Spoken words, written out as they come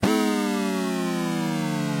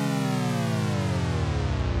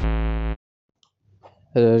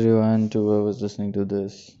Hello everyone, to whoever's listening to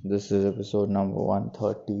this. This is episode number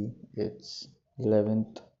 130. It's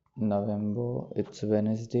 11th November. It's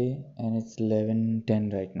Wednesday and it's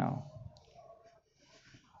 11:10 right now.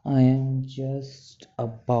 I am just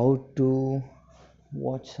about to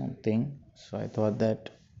watch something, so I thought that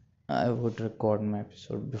I would record my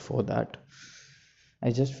episode before that.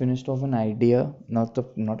 I just finished off an idea, not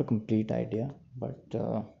a complete idea, but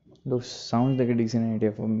looks sounds like a decent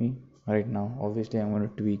idea for me right now. Obviously, I'm going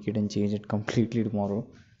to tweak it and change it completely tomorrow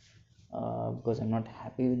because I'm not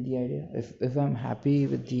happy with the idea. If I'm happy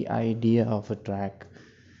with the idea of a track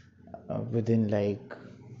within like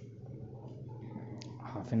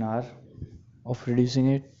half an hour of reducing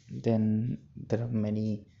it, then there are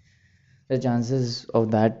many the chances of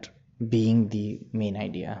that being the main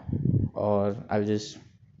idea, or I'll just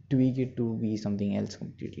tweak it to be something else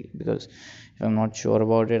completely. Because if I'm not sure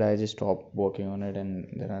about it, I just stop working on it, and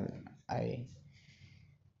then I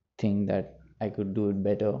think that I could do it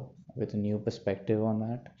better with a new perspective on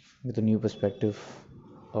that, with a new perspective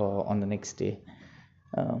on the next day.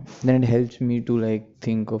 Then it helps me to like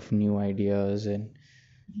think of new ideas and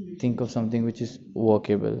think of something which is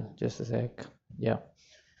workable. Just a sec. Yeah,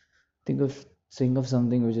 think of think of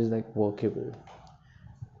something which is like workable.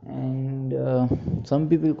 And some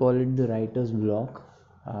people call it the writer's block,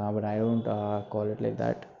 but I don't call it like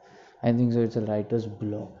that. I think so it's a writer's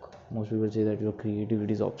block. Most people say that your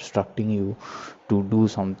creativity is obstructing you to do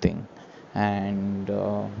something, and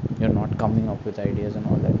you're not coming up with ideas and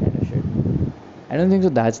all that kind of shit. I don't think so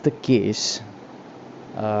that's the case.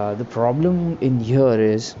 The problem in here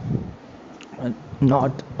is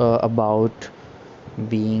not about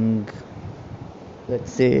being,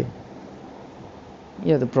 let's say,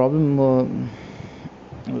 yeah, the problem,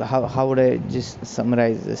 how would I just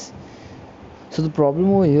summarize this? So the problem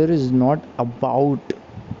over here is not about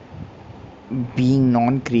being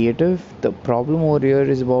non-creative. The problem over here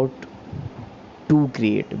is about too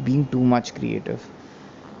creative, being too much creative.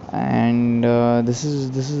 And this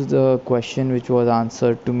is the question which was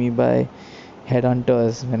answered to me by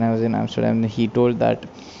headhunters when I was in Amsterdam. He told that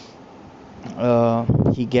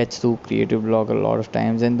he gets to creative block a lot of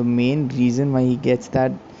times, and the main reason why he gets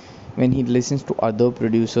that, when he listens to other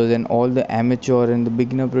producers and all the amateur and the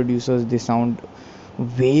beginner producers, they sound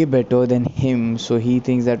way better than him, so he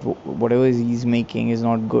thinks that whatever he's making is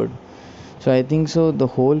not good. So I think so the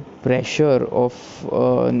whole pressure of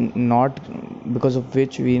not, because of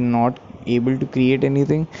which we're not able to create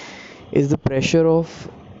anything, is the pressure of,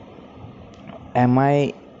 am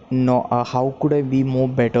I, no, how could I be more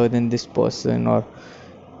better than this person, or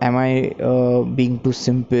am I being too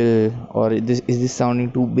simple, or is this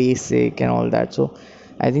sounding too basic and all that. So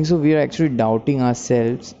I think so we are actually doubting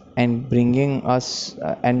ourselves and bringing us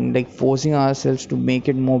and like forcing ourselves to make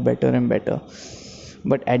it more better and better.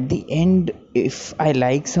 But at the end, if I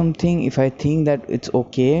like something, if I think that it's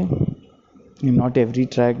okay, not every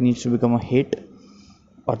track needs to become a hit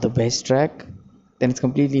or the best track, then it's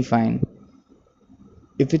completely fine.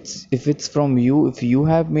 If it's from you, if you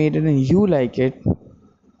have made it and you like it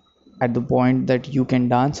at the point that you can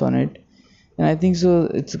dance on it, and I think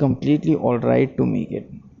so it's completely all right to make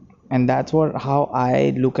it. And that's what how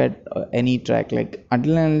I look at any track. Like,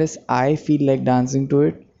 until and unless I feel like dancing to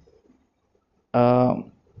it, uh,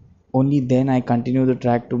 only then I continue the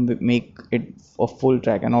track to make it a full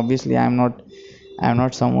track. And obviously I'm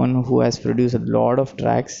not someone who has produced a lot of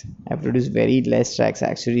tracks. I produce very less tracks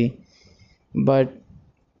actually. But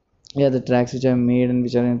yeah, the tracks which I made and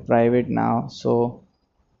which are in private now, so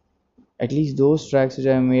at least those tracks which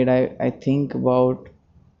I made, I think about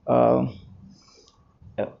uh,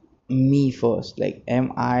 me first. Like,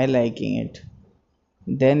 am I liking it?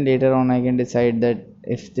 Then later on, I can decide that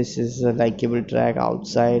if this is a likable track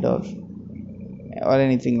outside, or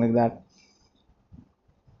anything like that.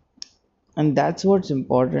 And that's what's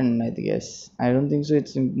important, I guess. I don't think so.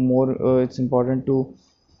 It's more. It's important to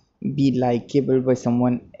be likable by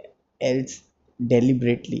someone else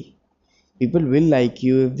deliberately. People will like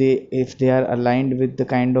you if they are aligned with the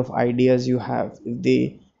kind of ideas you have.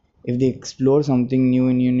 If they explore something new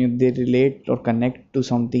in you, if they relate or connect to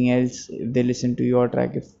something else, if they listen to your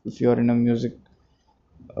track, if you're in a music,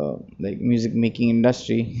 like music making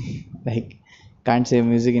industry, like, can't say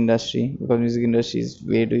music industry because music industry is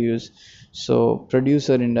way to use. So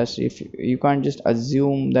producer industry, if you can't just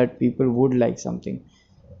assume that people would like something.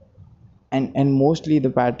 And mostly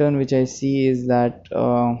the pattern which I see is that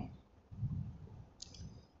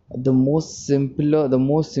the more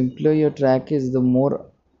simpler your track is, the more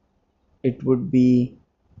it would be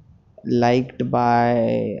liked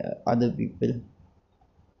by other people.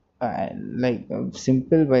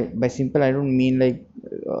 simple, by simple I don't mean like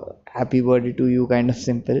happy birthday to you kind of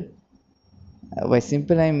simple. By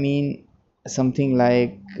simple I mean something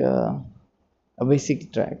like a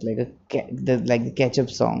basic track, like like the catch up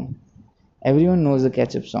song. Everyone knows the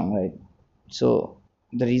catch up song, right? So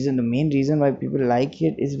the main reason why people like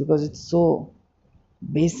it is because it's so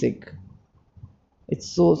basic, it's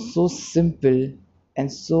so simple,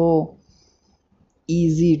 and so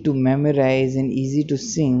easy to memorize and easy to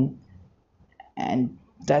sing. And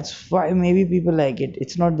that's why maybe people like it.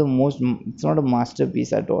 It's not a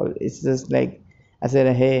masterpiece at all. It's just like I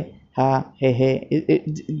said, hey ha hey hey,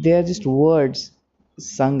 they are just words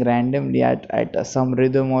sung randomly at some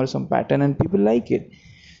rhythm or some pattern, and people like it.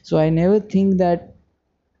 So I never think that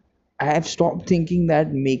I have stopped thinking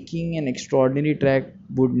that making an extraordinary track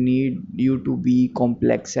would need you to be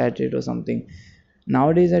complex at it or something.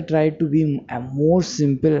 Nowadays I try to be more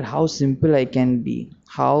simple, how simple I can be,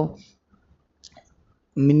 how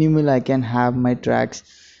minimal I can have my tracks,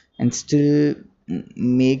 and still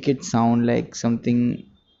make it sound like something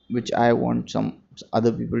which I want some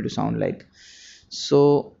other people to sound like.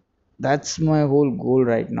 So that's my whole goal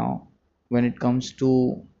right now when it comes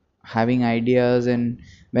to having ideas. And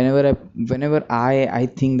whenever I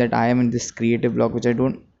think that I am in this creative block, which I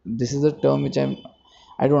don't, this is a term which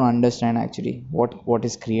I don't understand actually what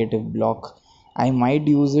is creative block. I might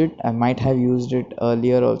use it, I might have used it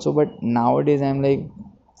earlier also, but nowadays I'm like,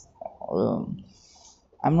 um,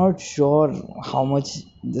 I'm not sure how much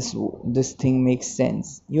this thing makes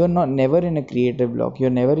sense. You're not never in a creative block.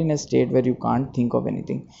 You're never in a state where you can't think of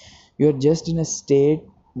anything. You're just in a state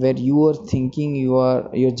where you are thinking,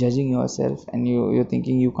 you're judging yourself, and you're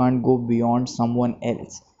thinking you can't go beyond someone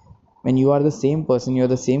else. When you are the same person, you're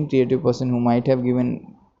the same creative person who might have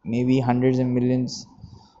given maybe hundreds and millions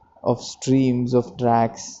of streams of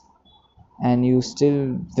tracks, and you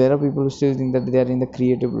still, there are people who still think that they are in the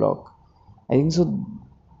creative block. I think so.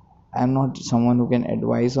 I'm not someone who can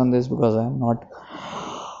advise on this because I'm not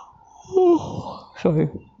sorry.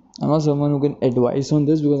 I'm not someone who can advise on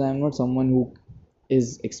this because I'm not someone who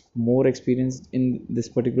is more experienced in this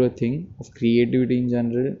particular thing of creativity in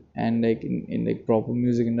general, and like in like proper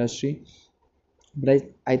music industry. But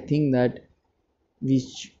I think that we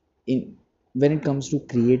in when it comes to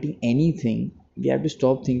creating anything, we have to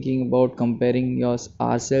stop thinking about comparing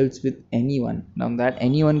ourselves with anyone. Now that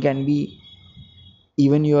anyone can be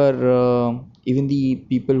even your even the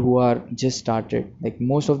people who are just started. Like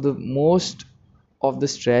most of the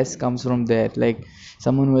stress comes from there, like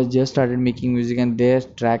someone who has just started making music and their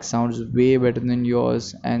track sounds way better than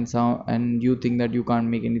yours, and you think that you can't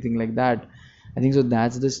make anything like that. I think so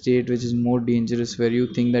that's the state which is more dangerous, where you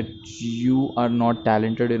think that you are not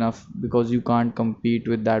talented enough because you can't compete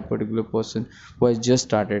with that particular person who has just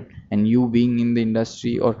started, and you being in the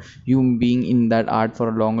industry, or you being in that art for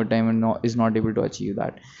a longer time and is not able to achieve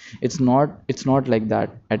that. It's not like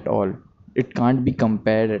that at all. It can't be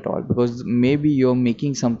compared at all, because maybe you're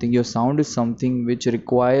making something, your sound is something which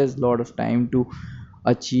requires a lot of time to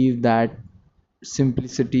achieve that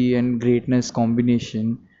simplicity and greatness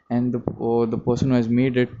combination, and the person who has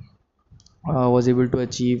made it was able to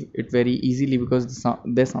achieve it very easily because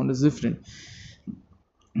their sound is different.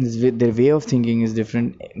 Their way of thinking is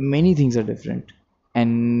different, many things are different.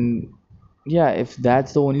 And yeah, if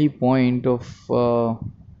that's the only point of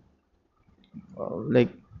like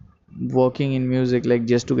working in music, like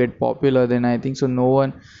just to get popular, then I think so no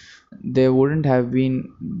one, there wouldn't have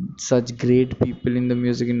been such great people in the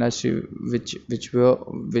music industry which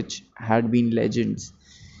had been legends.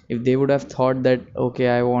 If they would have thought that okay,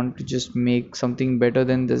 I want to just make something better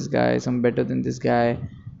than this guy, some better than this guy,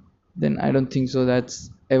 then I don't think so that's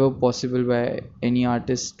ever possible by any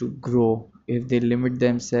artist to grow. If they limit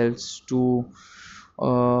themselves to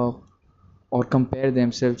uh, or compare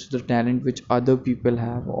themselves to the talent which other people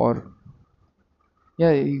have, or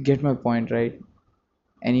yeah, you get my point, right?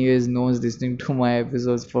 Anyways, no one's listening to my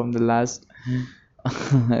episodes from the last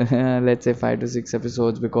let's say 5 to 6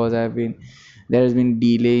 episodes, because there has been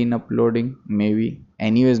delay in uploading maybe.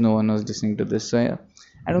 Anyways, no one was listening to this, so yeah,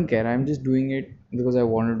 I don't care. I'm just doing it because I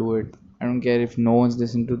want to do it. I don't care if no one's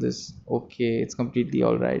listening to this. Okay, it's completely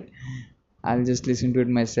all right. I'll just listen to it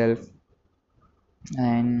myself.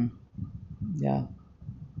 And yeah,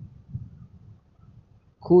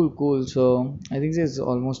 cool. So I think it's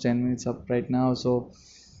almost 10 minutes up right now. So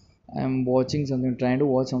I'm watching something, trying to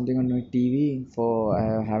watch something on my TV. For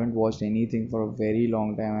I haven't watched anything for a very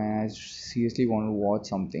long time, and I seriously want to watch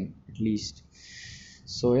something at least.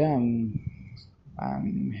 So yeah,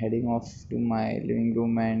 I'm heading off to my living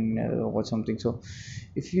room and watch something. So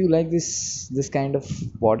if you like this kind of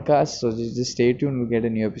podcast, so just stay tuned. We'll get a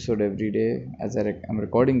new episode every day. As I'm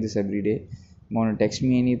recording this every day. You want to text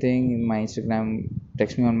me anything in my Instagram?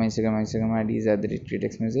 Text me on my Instagram. My Instagram ID is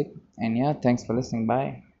 @textmusic. And yeah, thanks for listening.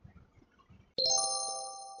 Bye.